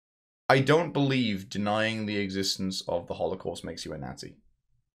I don't believe denying the existence of the Holocaust makes you a Nazi.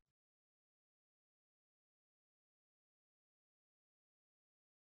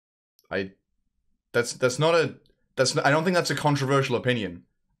 I don't think that's a controversial opinion.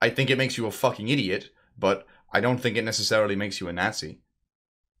 I think it makes you a fucking idiot, but I don't think it necessarily makes you a Nazi.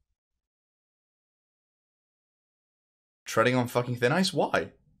 Treading on fucking thin ice?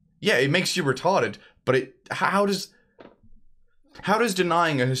 Why? Yeah, it makes you retarded, but how does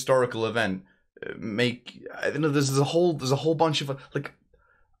denying a historical event make? I don't know. There's a whole bunch of like.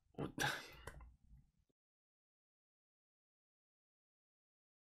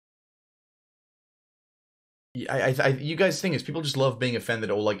 You guys think is people just love being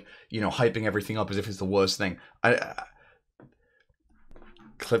offended or like, you know, hyping everything up as if it's the worst thing.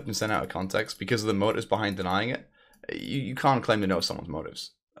 Clipped and sent out of context because of the motives behind denying it. You can't claim to know someone's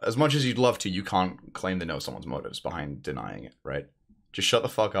motives. As much as you'd love to, you can't claim to know someone's motives behind denying it, right? Just shut the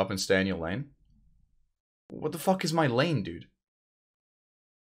fuck up and stay in your lane. What the fuck is my lane, dude?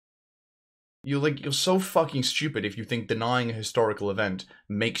 You're so fucking stupid if you think denying a historical event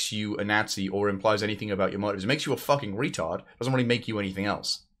makes you a Nazi or implies anything about your motives. It makes you a fucking retard. It doesn't really make you anything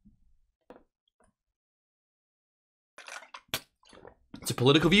else. It's a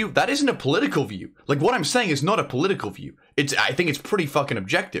political view? That isn't a political view. Like, what I'm saying is not a political view. I think it's pretty fucking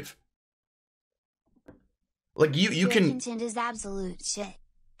objective. Like, you can... Your content is absolute shit.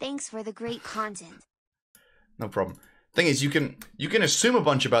 Thanks for the great content. No problem. Thing is, you can assume a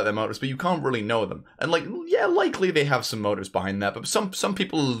bunch about their motives, but you can't really know them. And like, yeah, likely they have some motives behind that, but some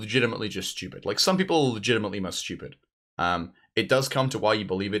people are legitimately just stupid. Like, some people are legitimately most stupid. It does come to why you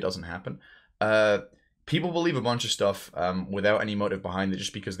believe it doesn't happen. People believe a bunch of stuff without any motive behind it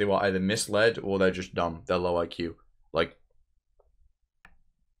just because they were either misled or they're just dumb. They're low IQ. Like,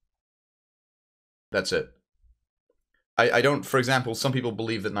 that's it. I don't, for example, some people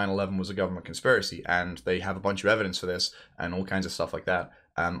believe that 9/11 was a government conspiracy, and they have a bunch of evidence for this, and all kinds of stuff like that.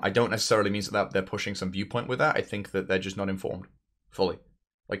 I don't necessarily mean that they're pushing some viewpoint with that. I think that they're just not informed fully.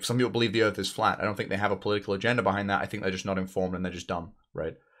 Like, some people believe the Earth is flat. I don't think they have a political agenda behind that. I think they're just not informed, and they're just dumb,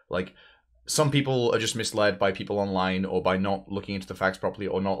 right? Like, some people are just misled by people online or by not looking into the facts properly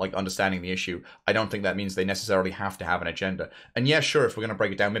or not like understanding the issue. I don't think that means they necessarily have to have an agenda. And yeah, sure, if we're going to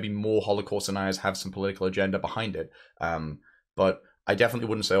break it down, maybe more Holocaust deniers have some political agenda behind it. But I definitely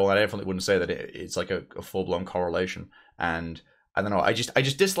wouldn't say, that it's like a full-blown correlation. And I don't know, I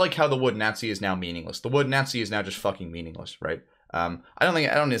just dislike how the word Nazi is now meaningless. The word Nazi is now just fucking meaningless, right? I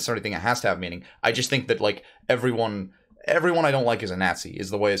don't necessarily think it has to have meaning. I just think that like everyone I don't like is a Nazi,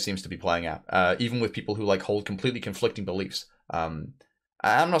 is the way it seems to be playing out. Even with people who like hold completely conflicting beliefs. I'm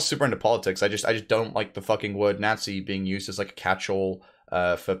not super into politics. I just don't like the fucking word Nazi being used as like a catch-all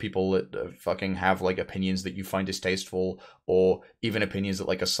for people that fucking have like opinions that you find distasteful, or even opinions that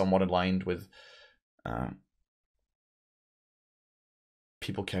like are somewhat aligned with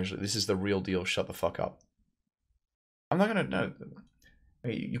people casually. This is the real deal. Shut the fuck up. I'm not gonna no.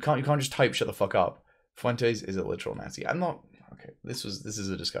 You can't just type shut the fuck up. Fuentes is a literal Nazi. I'm not okay. This is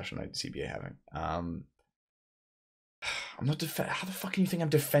a discussion I CBA having. I'm not how the fuck can you think I'm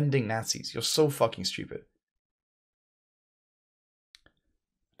defending Nazis? You're so fucking stupid.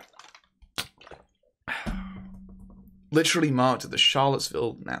 Literally marked at the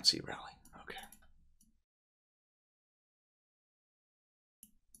Charlottesville Nazi rally. Okay.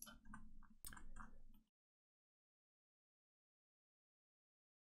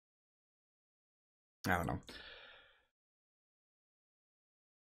 I don't know.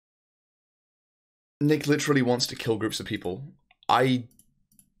 Nick literally wants to kill groups of people. I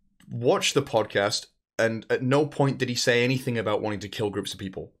watched the podcast, and at no point did he say anything about wanting to kill groups of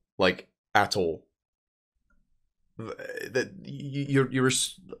people, like at all. That you're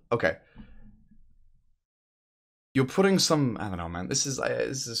okay. You're putting some, I don't know, man. This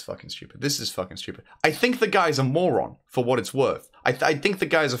is fucking stupid. This is fucking stupid. I think the guy's a moron, for what it's worth. I think the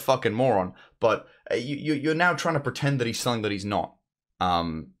guy's a fucking moron, but you're now trying to pretend that he's something that he's not.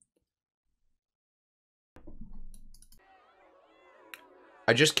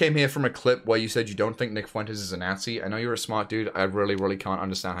 I just came here from a clip where you said you don't think Nick Fuentes is a Nazi. I know you're a smart dude. I really, really can't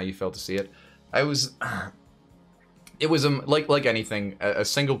understand how you failed to see it. It was like anything. A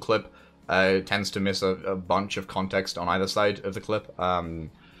single clip tends to miss a bunch of context on either side of the clip.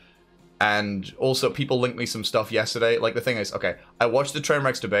 And also, people linked me some stuff yesterday. Like, the thing is, okay, I watched the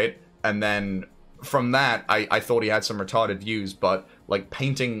Trainwrecks debate, and then from that, I thought he had some retarded views, but, like,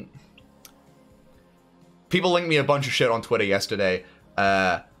 painting... People linked me a bunch of shit on Twitter yesterday.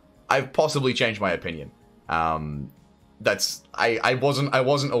 I've possibly changed my opinion. I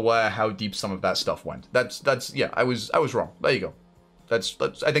wasn't aware how deep some of that stuff went. Yeah, I was wrong. There you go. I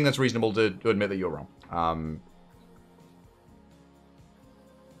think that's reasonable to admit that you're wrong.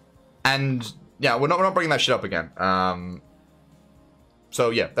 And yeah, we're not bringing that shit up again. So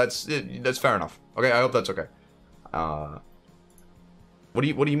yeah, that's fair enough. Okay, I hope that's okay. What do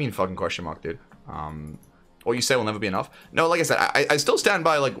you mean fucking question mark, dude? What you say will never be enough. No, like I said, I still stand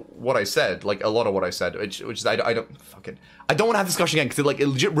by like what I said, like a lot of what I said, which is I don't want to have this discussion again because it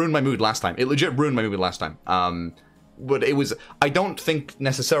legit ruined my mood last time. But it was, I don't think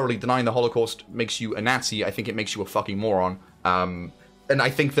necessarily denying the Holocaust makes you a Nazi. I think it makes you a fucking moron. And I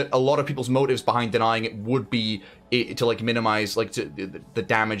think that a lot of people's motives behind denying it would be to like minimize like the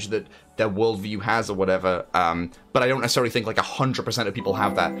damage that their worldview has or whatever. But I don't necessarily think like 100% of people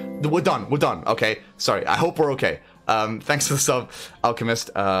have that. We're done. Okay, sorry. I hope we're okay. Thanks for the sub, Alchemist.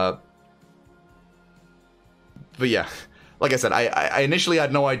 But yeah, like I said, I initially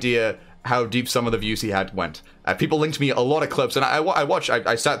had no idea how deep some of the views he had went. People linked me a lot of clips, and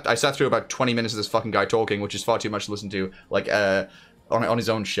I sat through about 20 minutes of this fucking guy talking, which is far too much to listen to. Like on his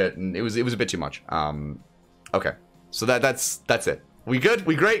own shit, and it was a bit too much. Okay, so that's it. We good?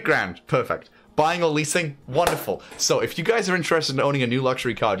 We great? Grand. Perfect. Buying or leasing? Wonderful. So if you guys are interested in owning a new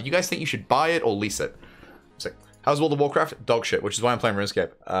luxury car, do you guys think you should buy it or lease it? So, how's World of Warcraft? Dog shit, which is why I'm playing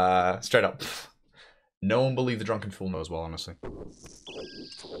RuneScape. Straight up. No one believe the drunken fool knows well, honestly.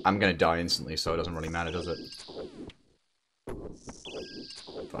 I'm gonna die instantly, so it doesn't really matter, does it?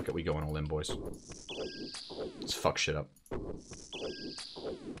 Fuck it, we going all in, boys. Let's fuck shit up.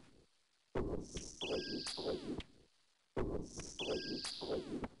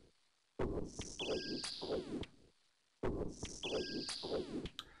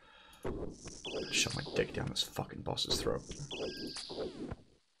 Shove my dick down this fucking boss's throat.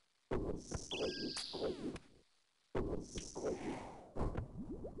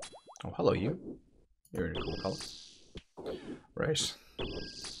 Oh, hello, you. You're in a cool color. Right.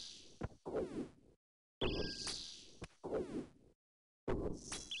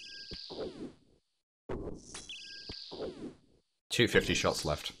 $250 shots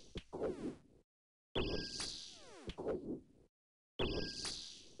left.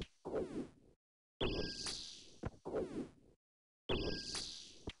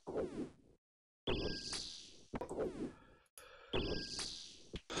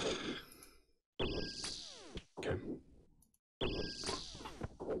 Okay.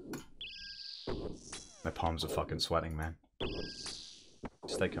 My palms are fucking sweating, man.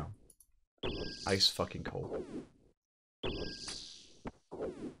 Stay calm. Ice fucking cold.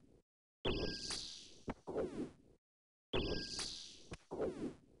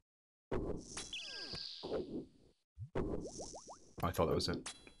 I thought that was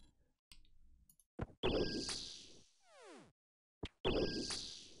it.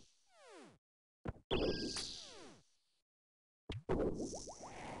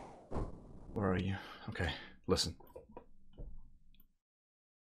 Where are you? Okay, listen.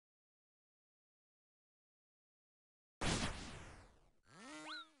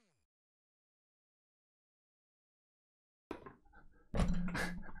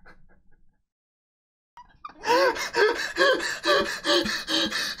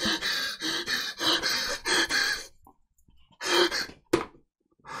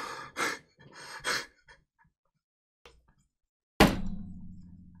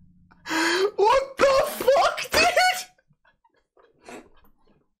 What the fuck, dude?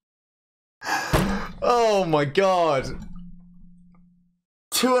 Oh my god.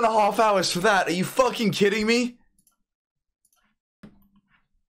 2.5 hours for that? Are you fucking kidding me?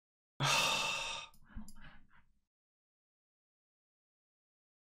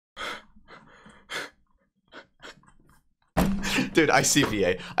 Dude, I see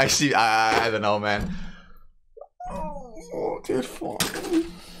VA. I don't know, man. Oh, dude, fuck.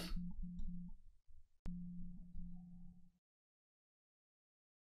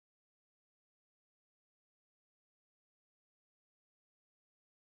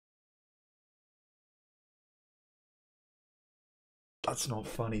 That's not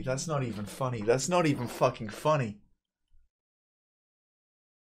funny. That's not even funny. That's not even fucking funny.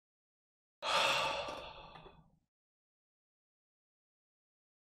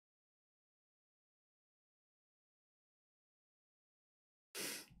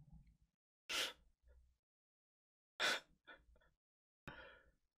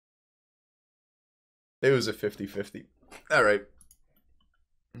 It was a 50-50. Alright.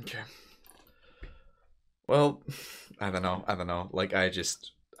 Okay. Well, I don't know. Like, that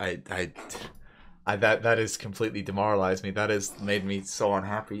has completely demoralized me. That has made me so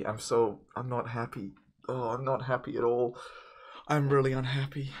unhappy. I'm not happy. Oh, I'm not happy at all. I'm really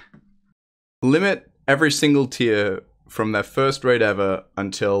unhappy. Limit every single tier from their first raid ever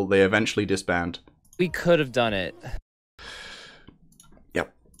until they eventually disband. We could have done it.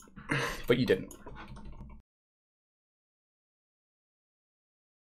 Yep. But you didn't.